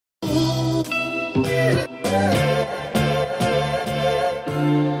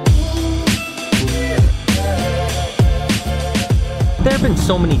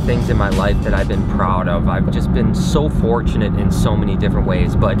so many things in my life that I've been proud of. I've just been so fortunate in so many different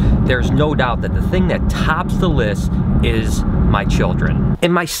ways, but there's no doubt that the thing that tops the list is my children.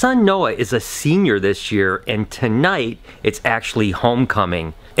 And my son Noah is a senior this year, and tonight it's actually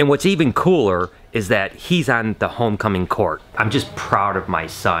homecoming. And what's even cooler is that he's on the homecoming court. I'm just proud of my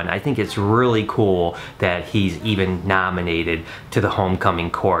son. I think it's really cool that he's even nominated to the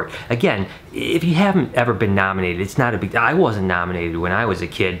homecoming court. Again, if you haven't ever been nominated, it's not a big deal. I wasn't nominated when I was a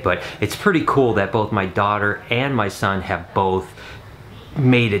kid, but it's pretty cool that both my daughter and my son have both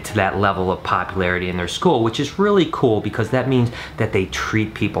made it to that level of popularity in their school, which is really cool because that means that they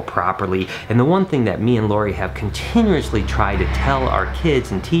treat people properly. And the one thing that me and Lori have continuously tried to tell our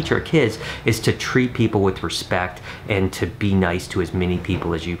kids and teach our kids is to treat people with respect and to be nice to as many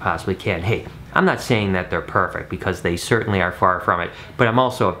people as you possibly can. Hey, I'm not saying that they're perfect because they certainly are far from it, but I'm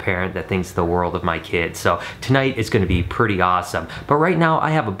also a parent that thinks the world of my kids. So tonight is going to be pretty awesome. But right now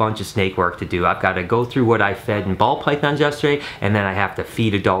I have a bunch of snake work to do. I've got to go through what I fed in ball pythons yesterday, and then I have to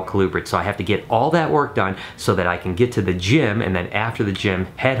feed adult colubrids. So I have to get all that work done so that I can get to the gym, and then after the gym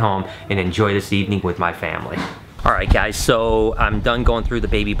head home and enjoy this evening with my family. Alright guys, so I'm done going through the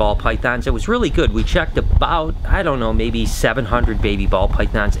baby ball pythons. It was really good. We checked about, I don't know, maybe 700 baby ball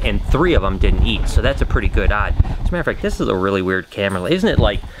pythons, and 3 of them didn't eat, so that's a pretty good odd. As a matter of fact, this is a really weird camera. Isn't it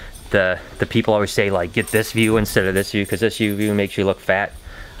like the people always say, like, get this view instead of this view because this view makes you look fat?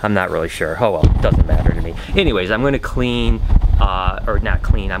 I'm not really sure. Oh well, it doesn't matter to me. Anyways, I'm going to clean, or not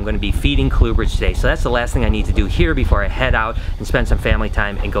clean, I'm going to be feeding colubrids today. So that's the last thing I need to do here before I head out and spend some family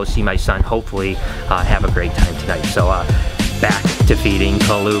time and go see my son, hopefully have a great time tonight. So back to feeding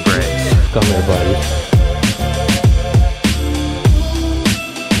colubrids. Come here, buddy.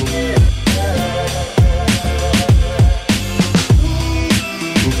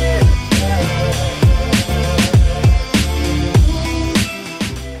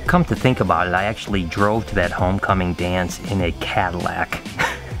 Come to think about it, I actually drove to that homecoming dance in a Cadillac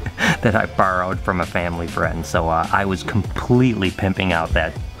that I borrowed from a family friend. So I was completely pimping out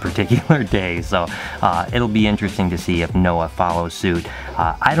that particular day. So it'll be interesting to see if Noah follows suit.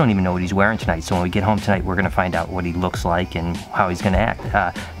 I don't even know what he's wearing tonight. So when we get home tonight, we're gonna find out what he looks like and how he's gonna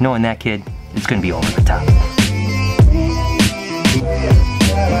act. Knowing that kid, it's gonna be over the top.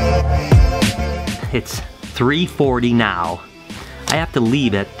 It's 3:40 now. I have to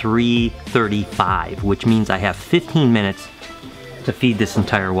leave at 3:35, which means I have 15 minutes to feed this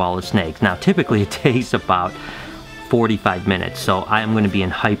entire wall of snakes. Now, typically it takes about 45 minutes, so I am going to be in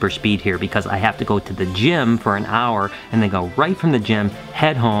hyper speed here because I have to go to the gym for an hour and then go right from the gym,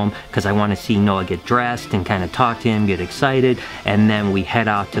 head home, because I want to see Noah get dressed and kind of talk to him, get excited, and then we head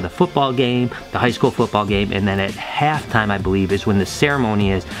out to the football game, the high school football game, and then at halftime, I believe, is when the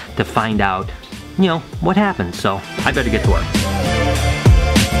ceremony is to find out, you know, what happens. So I better get to work.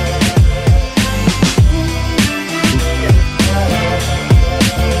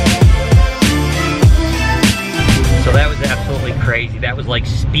 So that was absolutely crazy. That was like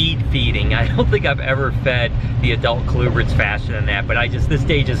speed feeding. I don't think I've ever fed the adult colubrids faster than that, but this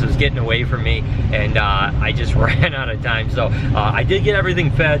day just was getting away from me, and I just ran out of time. So I did get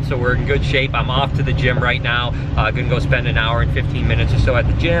everything fed, so we're in good shape. I'm off to the gym right now. Gonna go spend an hour and 15 minutes or so at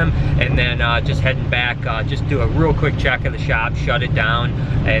the gym, and then just heading back, just do a real quick check of the shop, shut it down,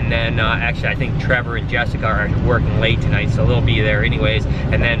 and then actually I think Trevor and Jessica are working late tonight, so they'll be there anyways,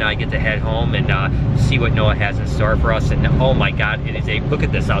 and then I get to head home and see what Noah has in store for us. And oh my god, it is look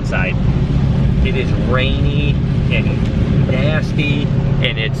at this outside. It is rainy and nasty,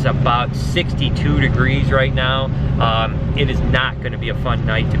 and it's about 62 degrees right now. It is not going to be a fun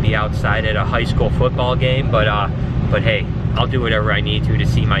night to be outside at a high school football game, but hey, I'll do whatever I need to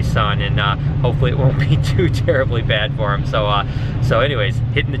see my son, and hopefully it won't be too terribly bad for him. So anyways,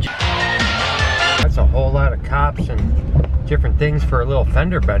 hitting the gym. That's a whole lot of cops and different things for a little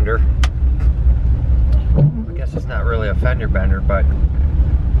fender bender. I guess it's not really a fender bender, but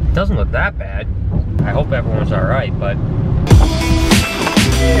it doesn't look that bad. I hope everyone's all right, but.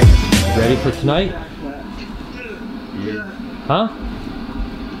 Ready for tonight? Yeah. Huh?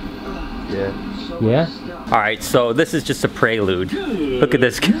 Yeah. Yeah? All right, so this is just a prelude. Look at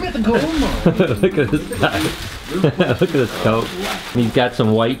this guy. Look at this guy. Look at this coat. He's got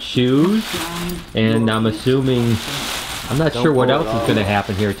some white shoes, and I'm assuming, I'm not sure what else is gonna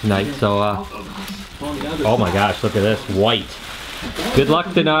happen here tonight, so oh my gosh, look at this, white. Good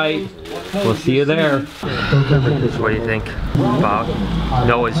luck tonight. We'll see you there. What do you think about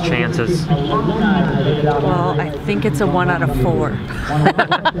Noah's chances? Well, I think it's a 1 out of 4.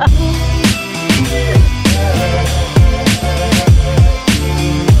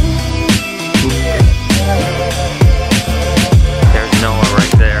 There's Noah right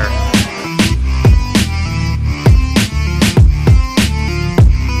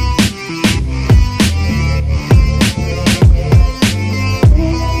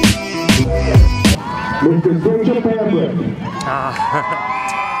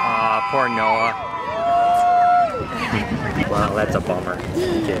Poor Noah. Well, that's a bummer.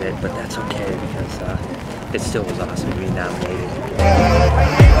 He did it, but that's okay because it still was awesome to be nominated.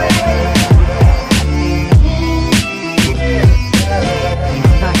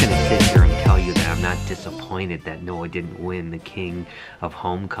 I'm not gonna sit here and tell you that I'm not disappointed that Noah didn't win the King of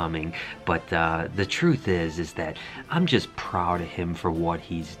Homecoming, but the truth is that I'm just proud of him for what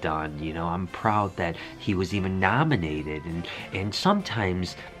he's done. You know, I'm proud that he was even nominated, and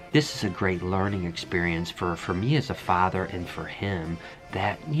sometimes this is a great learning experience for me as a father and for him,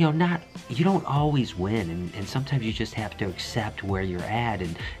 that you don't always win, and sometimes you just have to accept where you're at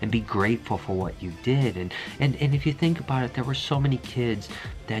and be grateful for what you did. And if you think about it, there were so many kids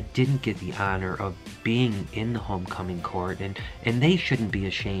that didn't get the honor of being in the homecoming court, and they shouldn't be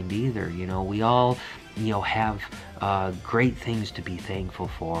ashamed either. You know, we all have great things to be thankful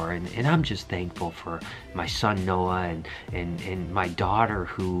for, and I'm just thankful for my son Noah and my daughter,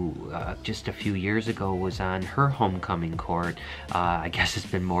 who just a few years ago was on her homecoming court. I guess it's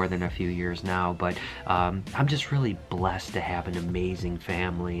been more than a few years now, but I'm just really blessed to have an amazing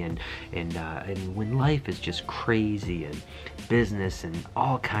family, and when life is just crazy and business and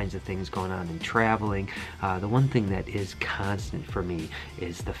all kinds of things going on and traveling, the one thing that is constant for me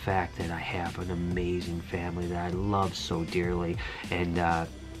is the fact that I have an amazing family that I love so dearly, and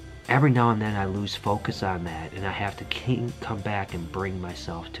every now and then I lose focus on that, and I have to come back and bring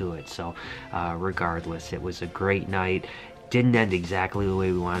myself to it. So regardless, it was a great night. Didn't end exactly the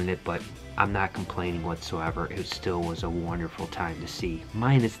way we wanted it, but I'm not complaining whatsoever. It still was a wonderful time to see,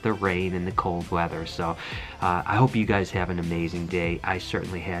 minus the rain and the cold weather. So I hope you guys have an amazing day. I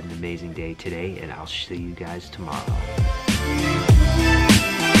certainly had an amazing day today, and I'll see you guys tomorrow.